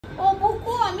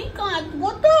আমি কাঁদবো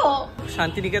তো।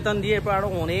 শান্তিনিকেতন দিয়ে এরপর আরো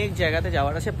অনেক জায়গাতে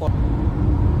যাওয়ার আছে।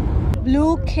 ব্লু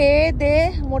খেয়ে দে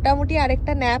মোটামুটি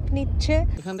আরেকটা ন্যাপ নিচ্ছে।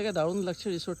 এখান থেকে দারুণ লাগছে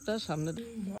রিসোর্টটা সামনে।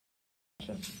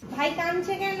 ভাই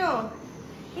কাঁদছে কেন?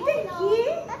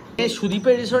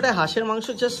 সুদীপের রিসোর্টে হাঁসের মাংস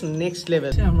জাস্ট নেক্সট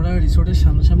লেভেল। আমরা রিসোর্টের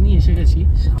সামনাসামনি এসে গেছি।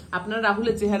 আপনার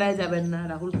রাহুলের চেহারায় যাবেন না,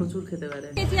 রাহুল প্রচুর খেতে পারে।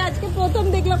 আজকে প্রথম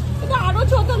দেখলাম, এটা আরো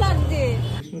ছোট লাগছে।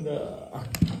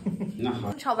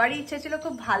 সবারই ইচ্ছে ছিল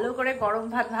খুব ভালো করে গরম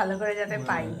ভাত ভালো করে যাতে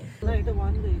পাই।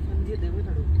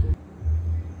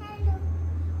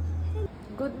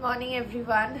 Good morning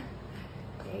everyone.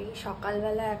 এই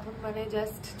সকালবেলা এখন মানে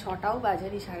জাস্ট 6টাও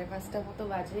বাজেনি, 5:30 মতো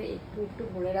বাজে। একটু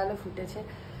ভোরের আলো ফুটেছে।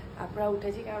 আমরা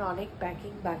উঠেছি কারণ অনেক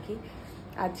প্যাকিং বাকি।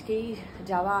 আজকেই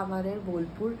যাওয়া আমাদের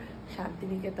বোলপুর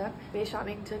শান্তিনিকেতন। বেশ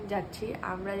অনেকজন যাচ্ছি।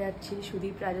 আমরা যাচ্ছি,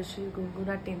 সুদীপ, রাজশ্রী,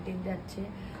 গুনগুনা, টিনটিন যাচ্ছে,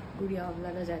 গুড়িয়া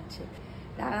অমলানা যাচ্ছে।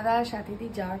 রানাদার সাথে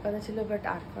দিয়ে যাওয়ার কথা ছিল, বাট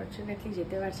আনফর্চুনেটলি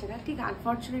যেতে পারছে না। ঠিক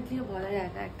আনফর্চুনেটলিও বলা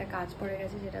যায় না, একটা কাজ পড়ে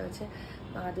গেছে, যেটা হচ্ছে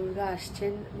মা দুর্গা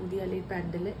আসছেন মুদিয়ালির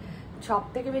প্যান্ডেলে। সব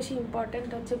থেকে বেশি ইম্পর্টেন্ট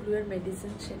হচ্ছে ব্লুয়ের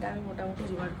মেডিসিন, সেটা আমি মোটামুটি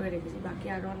জোগাড় করে রেখেছি। বাকি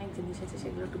আরও অনেক জিনিস আছে,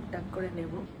 সেগুলো টুকটাক করে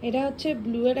নেব। এটা হচ্ছে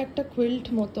ব্লুয়ের একটা কুইল্ট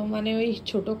মতো, মানে ওই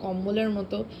ছোট কম্বলের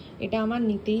মতো। এটা আমার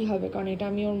নিতেই হবে, কারণ এটা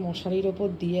আমি ওর মশারির ওপর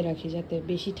দিয়ে রাখি যাতে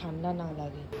বেশি ঠান্ডা না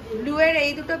লাগে। ব্লুয়ের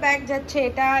এই দুটো ব্যাগ যাচ্ছে,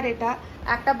 এটা আর এটা।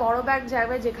 একটা বড় ব্যাগ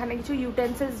যাবে যেখানে কিছু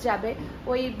ইউটেন্সিলস যাবে,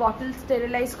 ওই বটল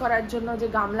স্টেরিলাইজ করার জন্য, যে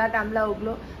গামলা টামলা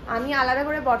ওগুলো। আমি আলাদা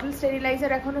করে বটল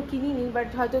স্টেরিলাইজার এখনও কিনিনি, বাট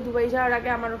হয়তো দুবাই যাওয়ার আগে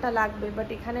আমার ওটা লাগবে। বাট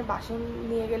এখানে বাসন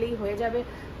নিয়ে গেলেই হয়ে যাবে,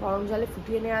 গরম জলে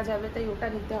ফুটিয়ে নেওয়া যাবে, তাই ওটা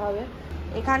নিতে হবে।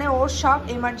 এখানে ওর সব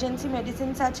এমার্জেন্সি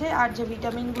মেডিসিনস আছে, আর যে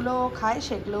ভিটামিনগুলো খায়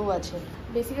সেগুলোও আছে।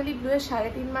 বেসিক্যালি ব্লুয়ের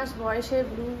 3.5 মাস বয়সে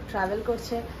ব্লু ট্রাভেল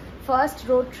করছে। ফার্স্ট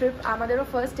রোড ট্রিপ, আমাদেরও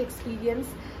ফার্স্ট এক্সপিরিয়েন্স।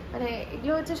 মানে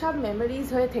এগুলো হচ্ছে সব মেমোরিজ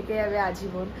হয়ে থেকে যাবে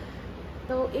আজীবন।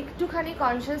 তো একটুখানি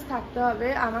কনসিয়াস থাকতে হবে।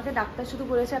 আমাকে ডাক্তার শুধু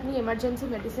বলেছে আপনি এমার্জেন্সি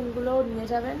মেডিসিনগুলো নিয়ে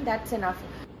যাবেন, দ্যাটস এনাফ।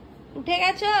 উঠে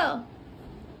গেছো?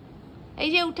 এই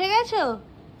যে উঠে গেছো?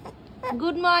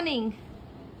 Good morning.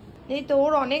 এই তো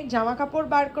ওর অনেক জামা কাপড়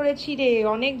বার করেছি রে,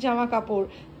 অনেক জামা কাপড়।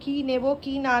 কি নেব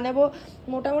কি না নেব,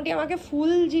 মোটামুটি আমাকে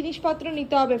ফুল জিনিসপত্র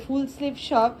নিতে হবে, ফুল স্লিভ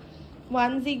সব।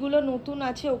 ওয়ানজিগুলো নতুন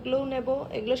আছে, ওগুলোও নেব।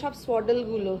 এগুলো সব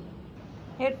সোয়াডলগুলো।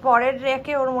 এর পরের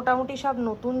রেকে ওর মোটামুটি সব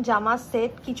নতুন জামা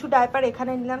সেট। কিছু ডাইপার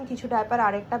এখানে নিলাম, কিছু ডাইপার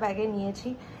আরেকটা ব্যাগে নিয়েছি।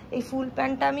 এই ফুল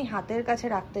প্যান্টটা আমি হাতের কাছে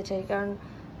রাখতে চাই, কারণ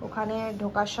ওখানে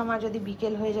ঢোকার সময় যদি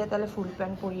বিকেল হয়ে যায় তাহলে ফুল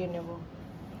প্যান্ট পরিয়ে নেব।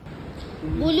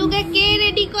 বুলুকে কে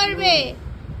রেডি করবে?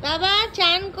 বাবা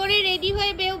চান করে রেডি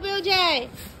হয়ে বেউ বেউ যায়,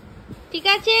 ঠিক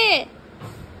আছে?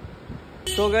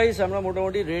 তো গাইস আমরা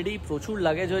মোটামুটি রেডি, প্রচুর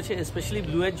লাগেজ হয়েছে স্পেশালি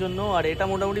ব্লুয়ের জন্য। আর এটা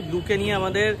মোটামুটি ব্লুকে নিয়ে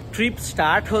আমাদের ট্রিপ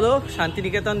স্টার্ট হলো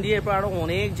শান্তিনিকেতন দিয়ে। এরপর আরও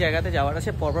অনেক জায়গাতে যাওয়ার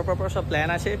আছে, পরপর সব প্ল্যান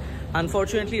আছে।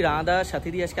 আনফর্চুনেটলি রানাদা সাথী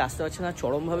দিয়ে আজকে আসতে পারছে না,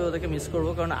 চরমভাবে ওদেরকে মিস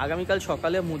করবো, কারণ আগামীকাল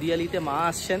সকালে মুদিয়ালিতে মা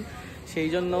আসছেন। সেই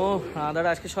জন্য রানাদারা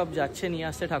আজকে সব যাচ্ছে নিয়ে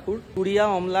আসতে ঠাকুর। গুড়িয়া,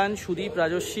 অমলান, সুদীপ,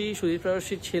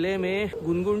 রাজস্বীর ছেলে মেয়ে,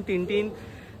 গুনগুন, টিনটিন,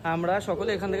 আমরা সকলে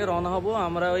এখান থেকে রওনা হব।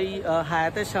 আমরা ওই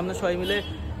হায়াতের সামনে সবাই মিলে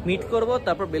মিট করব,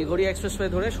 তারপর বেলগড়িয়া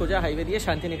এক্সপ্রেসওয়ে ধরে সোজা হাইওয়ে দিয়ে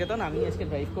শান্তিনিকেতন আমি আজকে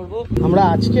ড্রাইভ করব। আমরা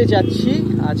আজকে যাচ্ছি,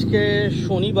 আজকে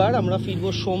শনিবার, আমরা ফিরবো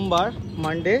সোমবার,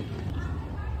 মানডে।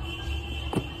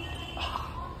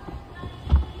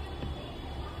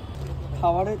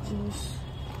 খাবারের জিনিস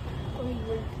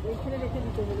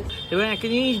এবং একটা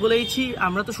জিনিস বলেইছি,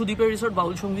 আমরা তো সুদীপের রিসোর্ট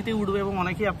বাউল সঙ্গীতে উঠবো, এবং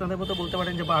অনেকেই আপনাদের মতো বলতে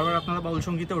পারেন যে বারবার আপনারা বাউল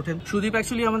সঙ্গীতে ওঠেন। সুদীপ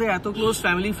অ্যাকচুয়ালি আমাদের এত ক্লোজ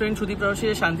ফ্যামিলি ফ্রেন্ড। সুদীপ রাশি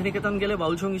শান্তিনিকেতন গেলে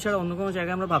বাউল সঙ্গী ছাড়া অন্য কোনো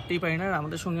জায়গায় আমরা ভাবতেই পারি না। আর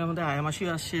আমাদের সঙ্গে আমাদের আয়ামাসিও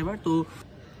আসছে এবার। তো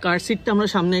কার সিটটা আমরা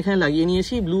সামনে এখানে লাগিয়ে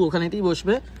নিয়েছি, ব্লু ওখানেতেই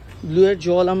বসবে। ব্লুয়ের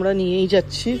জল আমরা নিয়েই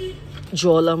যাচ্ছি,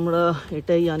 জল আমরা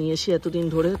এটাই আনিয়েছি এতদিন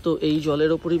ধরে। তো এই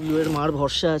জলের ওপরই ব্লুয়ের মার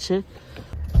ভরসা আছে।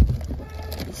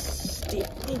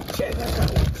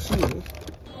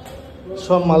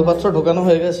 সব মালপত্র ঢোকানো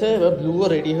হয়ে গেছে, এবার ব্লুও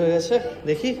রেডি হয়ে গেছে।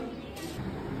 দেখি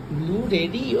ব্লু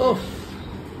রেডি। ও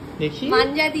দেখি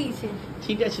মানজা দিয়েছে।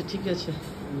 ঠিক আছে ঠিক আছে।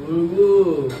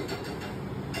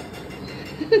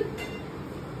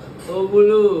 ও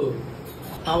বুলু,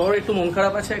 আমার একটু মন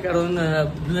খারাপ আছে, কারণ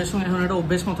ব্লুয়ের সঙ্গে এখন একটা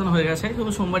অভ্যেস মতন হয়ে গেছে।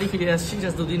 তবে সোমবারই ফিরে আসছি,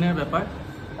 জাস্ট 2 দিনের ব্যাপার।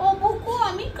 ও বুকু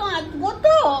আমি কাঁদবো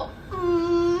তো।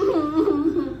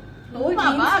 ও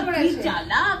বাবা কি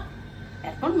চালাক,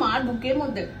 এখন মার বুকের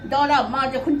মধ্যে দাঁড়া, মা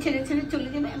যখন ছেড়ে চলে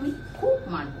যাবে আমি খুব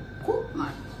মারবো, খুব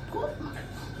মারবো, খুব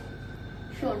মারবো।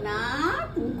 সোনা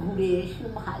তুমি ঘুরে এসো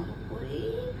ভালো করে,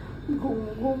 ঘুম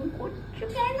ঘুম করছো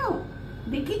কেন?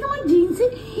 দেখি তোমার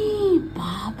জিন্সের,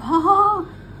 বাবা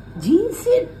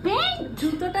জিন্সের প্যান্ট,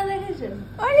 জুতোটা দেখেছেন?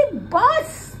 আরে বাস,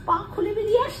 পা খুলে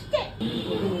বেরিয়ে আসছে।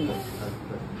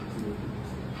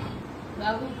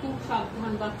 বাবু খুব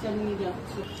সাবধান, বাচ্চা নিয়ে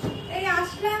যাচ্ছে। এই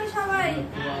আসলাম সবাই।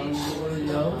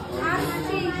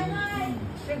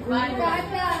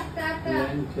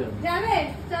 যাবে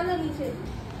চলো নিচে,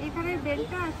 এখানে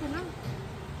বেলটা আছে না?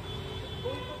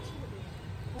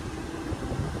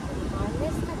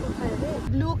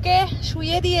 ব্লুকে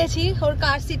শুয়ে দিয়েছি ওর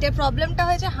কার সিটে। প্রবলেমটা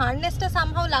হয়েছে হার্নেসটা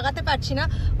সামহাও লাগাতে পারছি না,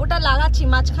 ওটা লাগাচ্ছি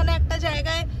মাঝখানে একটা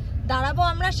জায়গায় দাঁড়াবো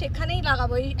আমরা, সেখানেই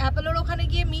লাগাবো। এই অ্যাপেলোর ওখানে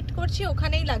গিয়ে মিট করছি,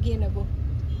 ওখানেই লাগিয়ে নেব।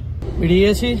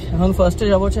 বেরিয়েছি এখন, ফার্স্টে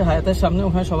যাবো হচ্ছে হায়াতের সামনে,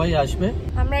 ওখানে সবাই আসবে।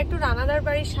 আমরা একটু রানাদার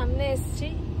বাড়ির সামনে এসছি,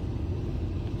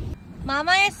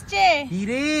 মামা এসছে। কি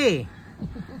রে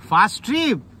ফার্স্ট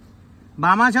ট্রিপ?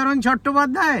 বামাচরণ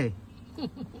চট্টোপাধ্যায়,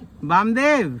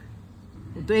 বামদেব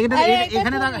তো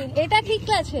এখানে এটা ঠিক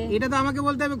আছে, এটা তো আমাকে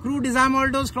বলতে হবে crew ডিজার্ম all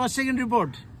dose cross check in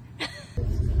report.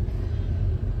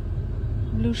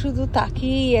 Blue শুধু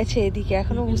তাকিয়েই আছে এদিকে,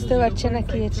 এখনো বুঝতে পারছে না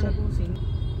কি আছে।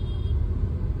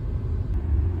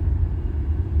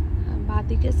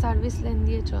 বাদিকে সার্ভিস লেন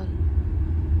দিয়ে চল,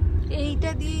 এইটা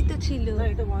দিয়েই তো ছিল।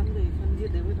 এটা বন্ধ, এখান দিয়ে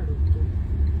দেবে না।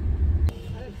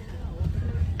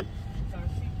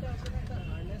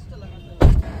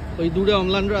 ওই দূরে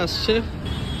অমলানরা আসছে।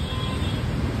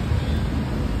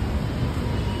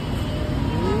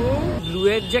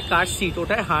 ব্লুয়ের যে কার সিট,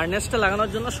 ওটায় হার্নেসটা লাগানোর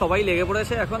জন্য সবাই লেগে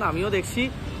পড়েছে এখন। আমিও দেখছি,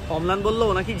 অমলান বললো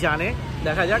ও নাকি জানে,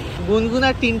 দেখা যাক। গুনগুন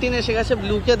আর টিনটিন এসে গেছে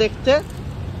ব্লুকে দেখতে।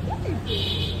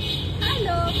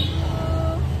 হ্যালো,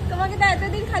 তোমাকে তো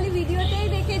এতদিন খালি ভিডিওতেই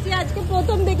দেখেছি, আজকে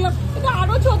প্রথম দেখলাম। এটা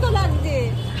আরো ছোট লাগছে।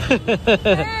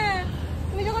 হ্যাঁ,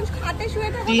 তুমি যখন খাটে শুয়ে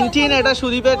থাকো। টিনটিন এটা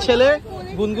সুদীপের ছেলে,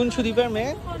 গুনগুন সুদীপের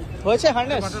মেয়ে। হয়েছে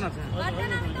harness?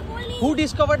 Who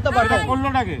discovered the button?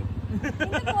 বললোটাকে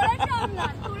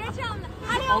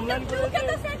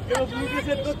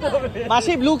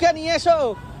মাসি ব্লুকে নিয়ে এসো।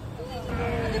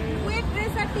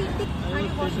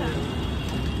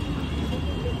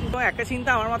 একটা চিন্তা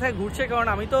আমার মাথায় ঘুরছে, কারণ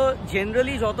আমি তো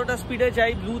জেনারেলি যতটা স্পিডে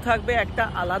যাই ব্লু থাকবে, একটা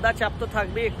আলাদা চাপ তো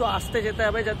থাকবে, একটু আস্তে যেতে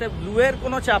হবে যাতে ব্লুয়ের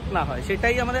কোনো চাপ না হয়,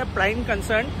 সেটাই আমাদের প্রাইম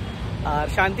কনসার্ন। আর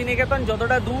শান্তিনিকেতন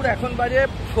যতটা দূর, এখন বাজে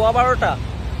 12:15,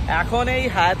 এখন এই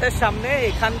হায়াতের সামনে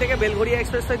এখান থেকে বেলঘরিয়া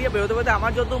এক্সপ্রেসটা দিয়ে বেরোতে বেরোতে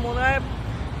আমার যত মনে হয়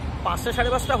 5টা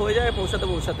 5:30 হয়ে যাবে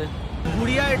পৌঁছাতে।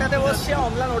 গুড়িয়া এটাতে বসছে,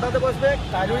 অমলান ওটাতে বসবে,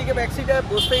 কাজুরিকে ব্যাক সিটে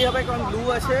বসতেই হবে কারণ ব্লু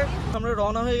আছে। আমরা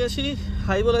রওনা হয়ে গেছি।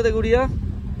 হাই বলে দে গুড়িয়া।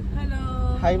 হ্যালো।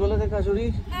 হাই বলে দে কাজুরি।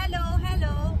 Hello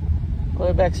hello.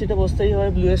 ওই ব্যাক সিটে বসতেই হবে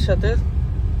ব্লু এর সাথে।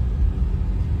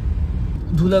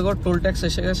 ধুলাগড় টোল ট্যাক্স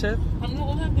এসে গেছে।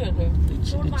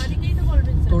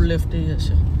 তোর লেফটেই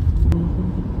আছে।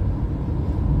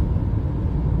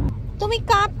 তুমি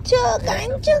কাঁপছো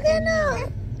কেন?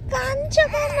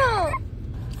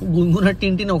 গুনগুন আর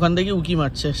টিনটিন ওখান থেকে উকি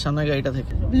মারছে সামনে গাড়িটা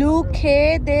থেকে। ব্লু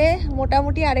খেয়ে দে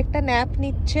মোটামুটি আরেকটা ন্যাপ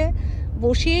নিচ্ছে,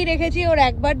 বসিয়েই রেখেছি। ওর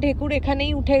একবার ঢেকুর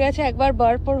এখানেই উঠে গেছে, একবার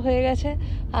বার্প হয়ে গেছে,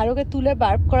 আর ওকে তুলে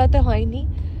বার্প করাতে হয়নি।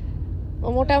 ও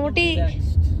মোটামুটি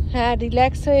হ্যাঁ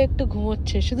রিল্যাক্স হয়ে একটু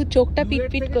ঘুমোচ্ছে, শুধু চোখটা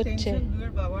পিটপিট করছে।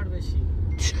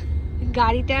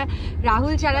 গাড়িটা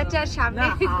রাহুল চালাচ্ছে আর সামনে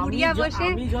গুড়িয়া বসে।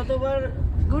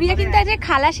 গুড়িয়া কিন্তু আজ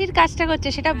খালাসির কাজটা করছে,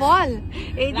 সেটা বল।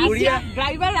 এই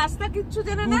ড্রাইভার রাস্তা কিচ্ছু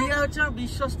জানে না। গুড়িয়া হচ্ছে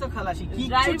বিশ্বস্ত খালাসি।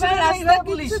 ড্রাইভার রাস্তা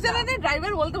কিচ্ছু জানে না।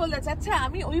 ড্রাইভার বলতে আচ্ছা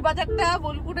আমি ওই বাজারটা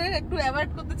বোলপুরে একটু অ্যাভয়েড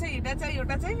করতে চাই, এটা চাই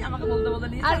ওটা চাই, আমাকে বলতে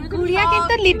নিয়ে। আর গুড়িয়া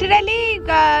কিন্তু লিটারালি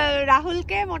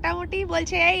রাহুলকে মোটামুটি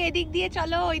বলছে এই এদিক দিয়ে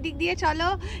চলো, ওই দিক দিয়ে চলো,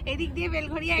 এদিক দিয়ে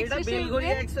বেলঘরিয়া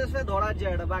এক্সপ্রেসে ধরার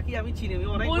জায়গাটা বাকি আমি চিনি,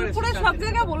 অনেক বোলপুরে সব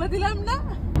জায়গা বলে দিলাম না।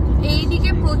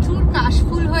 এইদিকে প্রচুর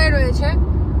কাশফুল হয়ে রয়েছে।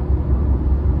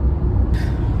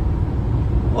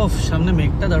 ওফ, সামনে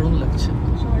মেঘটা দারুণ লাগছে।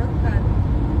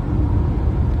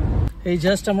 এই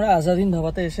জাস্ট আমরা আজাদিন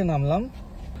ধাবাতে এসে নামলাম।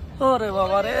 ওরে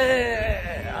বাবা রে,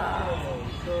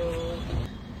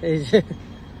 এই যে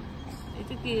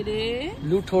এটা কি রে?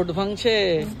 ব্লু ঠোঁট ভাঙছে।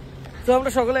 তো আমরা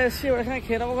সকালে এসেছি, এখানে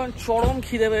খেয়ে নেবো কারণ চরম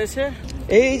খিদে পেয়েছে।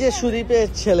 এই যে সুদীপের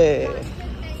ছেলে,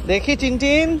 দেখি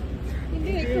টিনটিন।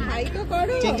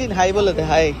 টিনটিন হাই বলে দে।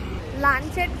 হাই।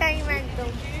 লাঞ্চের টাইম একদম।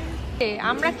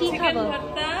 আমরা কি খাবো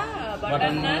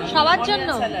সবার জন্য?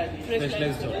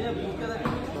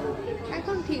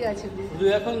 এখন ঠিক আছে, তুই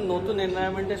এখন নতুন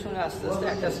এনভায়রনমেন্টের সঙ্গে আস্তে আস্তে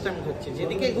অ্যাটাচমেন্ট হচ্ছে,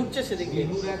 যেদিকে ঘুরছে সেদিকে।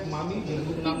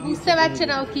 বুঝতে পারছে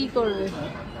না ও কি করবে।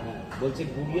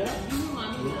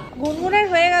 গুনগুনের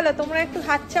হয়ে গেল, তোমরা একটু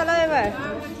হাত চালাও এবার।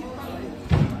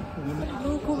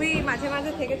 খুবই মাঝে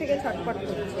মাঝে থেকে ছটফট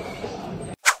করছে।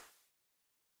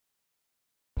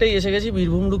 এসে গেছি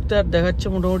বীরভূম ঢুকতে, আর দেখাচ্ছে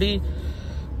মোটামুটি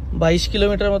 22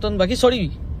 কিলোমিটার মতন বাকি। সরি,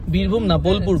 বীরভূম না,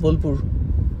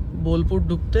 বোলপুর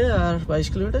ঢুকতে আর 22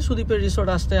 কিলোমিটার। সুদীপের রিসোর্ট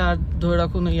আসতে আর ধরে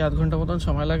রাখুন এই আধ ঘন্টা মতন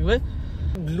সময় লাগবে।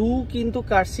 ব্লু কিন্তু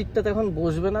কার সিটটাতে এখন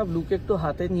বসবে না, ব্লুকে একটু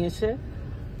হাতে নিয়েছে।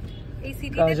 এই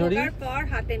সিটিতে ঢোকার পর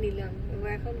হাতে নিলাম।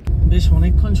 এখন বেশ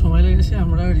অনেকক্ষণ সময় লেগেছে,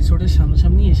 আমরা রিসোর্টের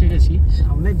সামনাসামনি এসে গেছি।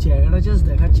 সামনের জায়গাটা জাস্ট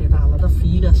দেখাচ্ছে, এটা আলাদা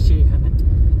ফিল আসছে এখানে।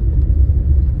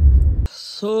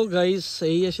 সো গাইস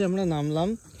এই এসে আমরা নামলাম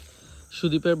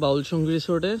সুদীপের বাউল সঙ্গী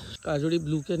রিসোর্টে। কাজরি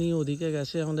ব্লুকে নিয়ে ওদিকে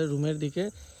গেছে আমাদের রুমের দিকে।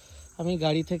 আমি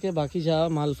গাড়ি থেকে বাকি যা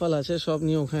মালফাল আছে সব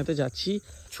নিয়ে ওখানেতে যাচ্ছি।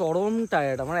 চরম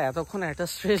টায়ার্ড, আমার এতক্ষণ একটা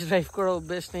স্ট্রেস ড্রাইভ করা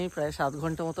অভ্যেস নেই, প্রায় 7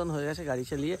 ঘন্টা মতন হয়ে গেছে গাড়ি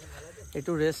চালিয়ে।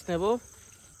 একটু রেস্ট নেব।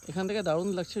 এখান থেকে দারুণ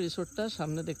লাগছে রিসোর্টটা।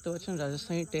 সামনে দেখতে পাচ্ছেন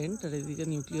রাজস্থানী টেন্ট আর এদিকে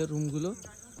নিউক্লিয়ার রুমগুলো।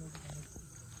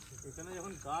 এখানে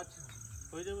যখন গাছ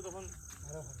হয়ে যাবে তখন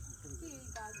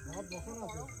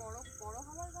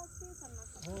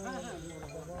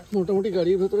মোটামুটি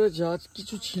গাড়ির ভেতরে যা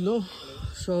কিছু ছিল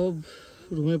সব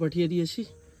রুমে পাঠিয়ে দিয়েছি।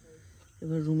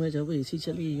 এবার রুমে যাব, এসি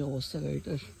চালিয়ে। এই অবস্থা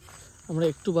গাড়িটার। আমরা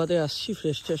একটু বাদে আসছি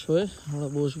ফ্রেশ ট্রেশ হয়ে, আমরা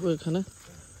বসবো এখানে,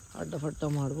 আড্ডা ফাড্ডা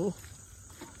মারবো।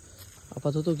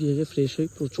 আপাতত গিয়ে ফ্রেশ হই,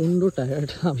 প্রচণ্ড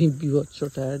টায়ার্ড, আমি বিভৎস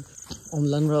টায়ার্ড।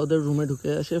 অম্লানরা ওদের রুমে ঢুকে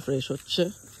আসে, ফ্রেশ হচ্ছে।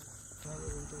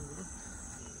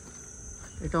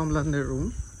 এটা অম্লানদের রুম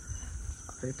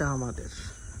আর এটা আমাদের।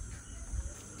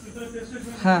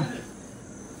 হ্যাঁ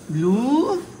ব্লু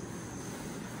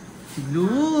ব্লু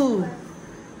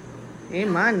এ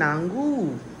মা নাঙ্গু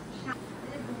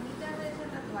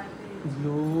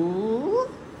ব্লু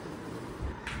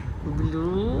ব্লু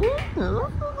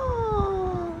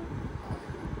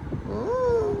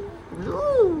ব্লু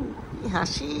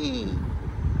হাসি।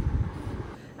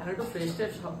 আর একটু ফ্রেশ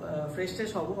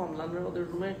ট্রেশ হবো। অম্লানরা ওদের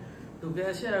রুমে ঢুকে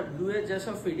আছে আর ব্লু এর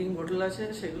যেসব ফিডিং বোতল আছে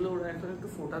সেগুলো ওরা এখন একটু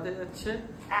ফোটাতে যাচ্ছে।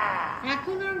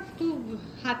 এখন আর খুব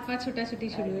হাত পা ছোটাছুটি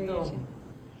শুরু হয়ে গেছে,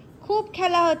 খুব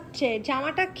খেলা হচ্ছে।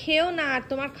 জামাটা খেও না, আর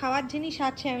তোমার খাওয়ার জিনিস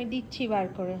আছে আমি দিচ্ছি বার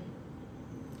করে।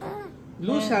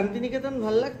 ব্লু শান্তিনিকেতন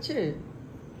ভাল লাগছে?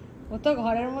 ও তো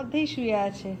ঘরের মধ্যেই শুয়ে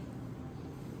আছে।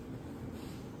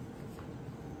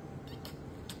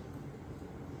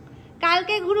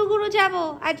 কালকে ঘুরু ঘুরু যাবো,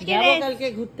 আজকে রেস্ট। কালকে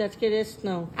ঘুরতে, আজকে রেস্ট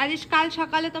নাও। আজ কাল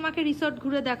সকালে তোমাকে রিসোর্ট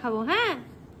ঘুরে দেখাবো। হ্যাঁ,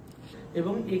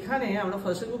 এবং এখানে আমরা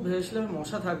ফার্স্টে খুব ভেবেছিলাম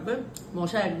মশা থাকবে,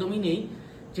 মশা একদমই নেই।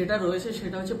 যেটা রয়েছে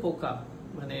সেটা হচ্ছে পোকা,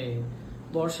 মানে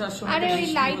বর্ষার সময়। আরে ওই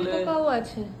লাইট পোকাও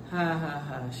আছে। হ্যাঁ হ্যাঁ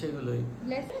হ্যাঁ সেগুলোই।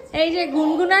 এই যে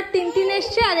গুনগুনার টিনটিন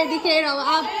এসছে আর এদিকে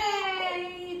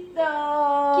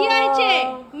কি হয়েছে?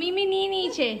 মিমি নিয়ে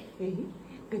নিয়েছে।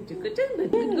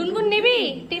 গুনগুন নিবি?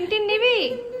 টিনটিন নিবি?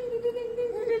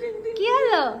 কি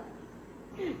হলো?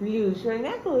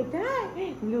 লুসোনা কোথায়?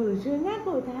 লুসোনা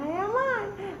কোথায় আমার?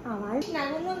 আমার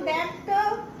নাগুন দেখ তো,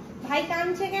 ভাই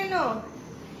কাঁদছে কেন?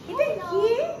 এটা কি?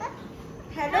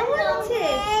 হ্যালো বলছে,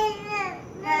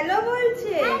 হ্যালো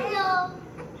বলছে,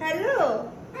 হ্যালো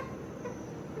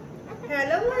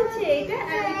হ্যালো বলছে। এটা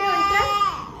আর এটা ওইটা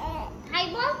হাই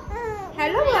বল,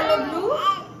 হ্যালো বলো ব্লু।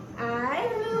 Eye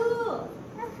blue.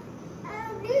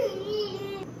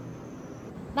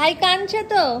 ভাই কাঁদছে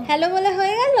তো, হ্যালো বলে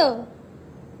হয়ে গেল।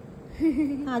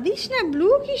 কাঁদিস না ব্লু,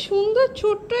 কি সুন্দর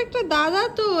ছোট্ট একটা দাদা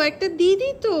তো, একটা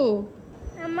দিদি তো।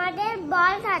 আমাদের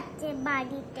বল আছে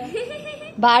বাড়িতে।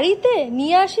 বাড়িতে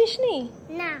নিয়ে আসিসনি?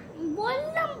 না,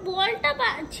 বললাম বলটা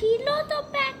ছিল তো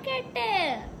প্যাকেটে।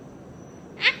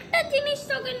 একটা জিনিস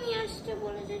তোকে নিয়ে আসতে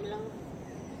বলেছিলাম।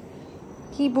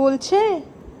 কি বলছে?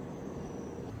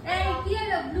 এই কি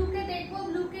হলো? ব্লুকে দেখবো,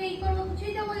 ব্লুকে এই করবো,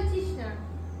 কিছুই তো বলছিস না।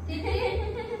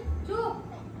 চুপ।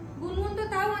 গুনগুন তো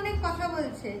তাও অনেক কথা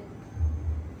বলছে।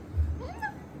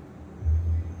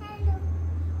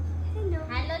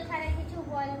 হ্যালো ছাড়া কিছু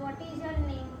বল। What is your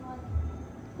name ball.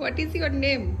 What is your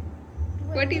name?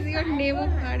 What is your name ও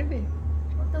পারবে?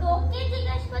 তোকে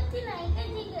জিজ্ঞেস করছি না, একে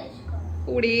জিজ্ঞেস কর।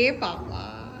 ওরে বাবা,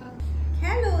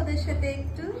 খেলো ওদের সাথে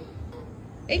একটু।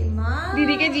 এই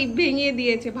দিদিকে জিভ ভেঙিয়ে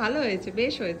দিয়েছে, ভালো হয়েছে,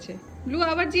 বেশ হয়েছে। ব্লু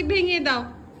আবার জিভ ভেঙিয়ে দাও।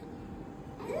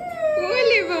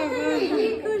 ওলে বাবা, কি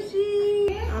খুশি।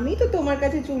 আমি তো তোমার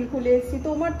কাছে চুল খুলে এসেছি,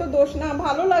 তোমার তো দোষ না।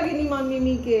 ভালো লাগেনি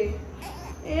মামিমিকে।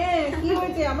 কি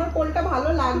হয়েছে? আমার কোলটা ভালো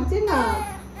লাগছে না।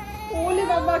 ওলে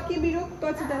বাবা কি বিরক্ত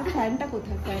আছে। তার ফ্যানটা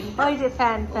কোথায়? ফ্যান ওই যে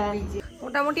ফ্যান।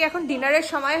 মোটামুটি এখন ডিনারের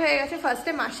সময় হয়ে গেছে।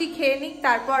 ফার্স্টে মাসি খেয়ে নিক,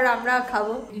 তারপর আমরা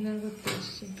খাবো। ডিনার করতে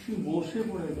এসেছি। বসে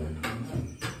পড়ে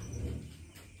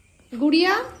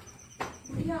গুড়িয়া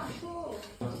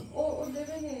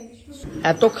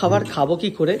এত খাবার খাবো কি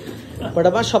করে, বাট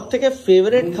আমার সব থেকে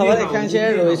ফেভারিট খাবার এখানে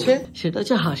যেটা রয়েছে সেটা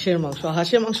হচ্ছে হাঁসের মাংস।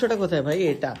 হাঁসের মাংসটা কোথায় ভাই?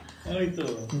 এটা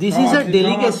দিস ইজ আ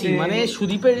ডেলিকেসি। মানে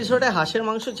সুদীপের রিসোর্টে হাঁসের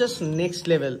মাংস জাস্ট নেক্সট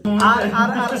লেভেল।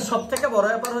 আর সব থেকে বড়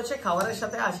ব্যাপার হচ্ছে খাবারের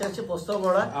সাথে আসে হচ্ছে পোস্ত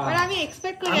বড়া। আর আমি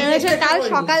এক্সপেক্ট করি কাল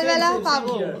সকালবেলা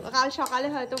পাবো, কাল সকালে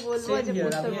হয়তো বলবো যে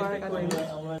পোস্ত বড়া কথা।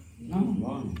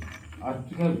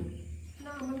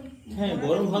 হ্যাঁ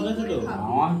গরম ভাত আছে তো।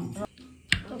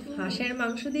 হাঁসের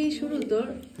মাংস দিয়েই শুরু তোর।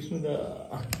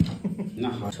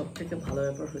 সব থেকে ভালো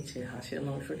ব্যাপার হচ্ছে হাঁসের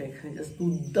মাংসটা এখানে জাস্ট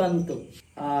দুর্দান্ত।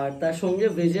 আর তার সঙ্গে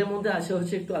ভেজের মধ্যে আছে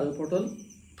হচ্ছে একটু আলু পটল,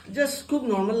 জাস্ট খুব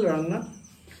নর্মাল রান্না।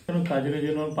 কাজের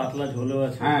জন্য পাতলা ঝোলও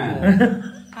আছে।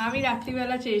 আমি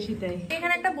রাত্রিবেলা চেয়েছি তাই।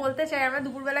 এখানে একটা বলতে চাই, আমরা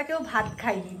দুপুরবেলা কেউ ভাত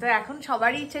খাইনি, তো এখন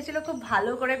সবারই ইচ্ছে ছিল খুব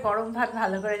ভালো করে গরম ভাত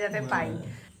ভালো করে যাতে পাই।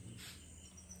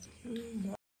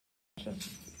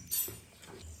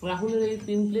 রাহুলের এই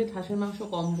 3 প্লেট হাঁসের মাংস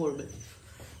কম পড়বে।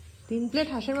 3 প্লেট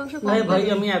হাঁসের মাংস কম? ভাই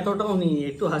আমি এতটাও নিই,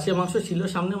 একটু হাঁসের মাংস ছিল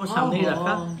সামনে, আমার সামনেই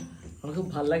রাখা, আমার খুব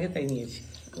ভালো লাগে তাই নিয়েছি।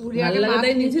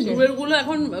 দূরের গুলো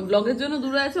এখন ব্লগের জন্য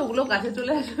দূরে আছে, ওগুলো কাছে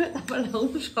চলে আসবে, তারপর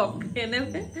রাহুল সব খেয়ে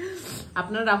নেবে।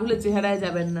 আপনার রাহুলের চেহারায়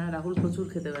যাবেন না, রাহুল প্রচুর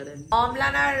খেতে পারেন।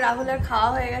 অমলান আর রাহুলের খাওয়া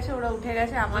হয়ে গেছে, ওরা উঠে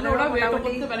গেছে, আমাদের ওরা ওয়েট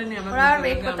করতে পারেনি, ওরা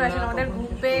ওয়েট করতে পারছে না, আমাদের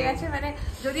ঘুম পেয়ে গেছে। মানে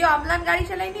যদিও অমলান গাড়ি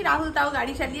চালায়নি, রাহুল তাও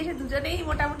গাড়ি চালিয়েছে, দুজনেই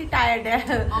মোটামুটি টায়ার্ড।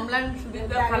 অমলান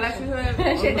সুদীপের খালাসি হয়ে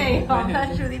সেটাই, অমলান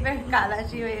সুদীপের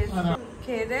খালাসি হয়েছে।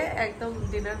 খেয়ে দে একদম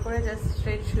ডিনার করে জাস্ট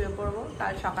স্ট্রেট শুয়ে পড়বো,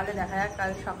 কাল সকালে দেখা যাক।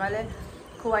 কাল সকালে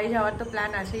খোয়াই যাওয়ার তো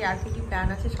প্ল্যান আছেই, আর কি প্ল্যান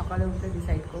আছে সকালে উঠে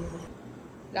ডিসাইড করবো।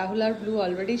 রাহুল আর ব্লু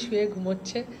অলরেডি শুয়ে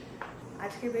ঘুমোচ্ছে।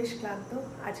 আজকে বেশ ক্লান্ত,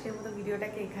 আজকের মতো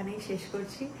ভিডিওটাকে এখানেই শেষ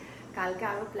করছি। কালকে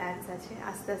আরও প্ল্যানস আছে,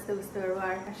 আস্তে আস্তে বুঝতে পারবো।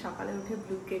 আর সকালে উঠে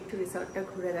ব্লুকে একটু রিসর্টটা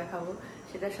ঘুরে দেখাবো,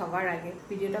 সেটা সবার আগে।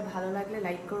 ভিডিওটা ভালো লাগলে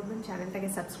লাইক করবেন, চ্যানেলটাকে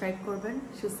সাবস্ক্রাইব করবেন।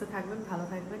 সুস্থ থাকবেন, ভালো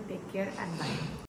থাকবেন, টেক কেয়ার অ্যান্ড বাই।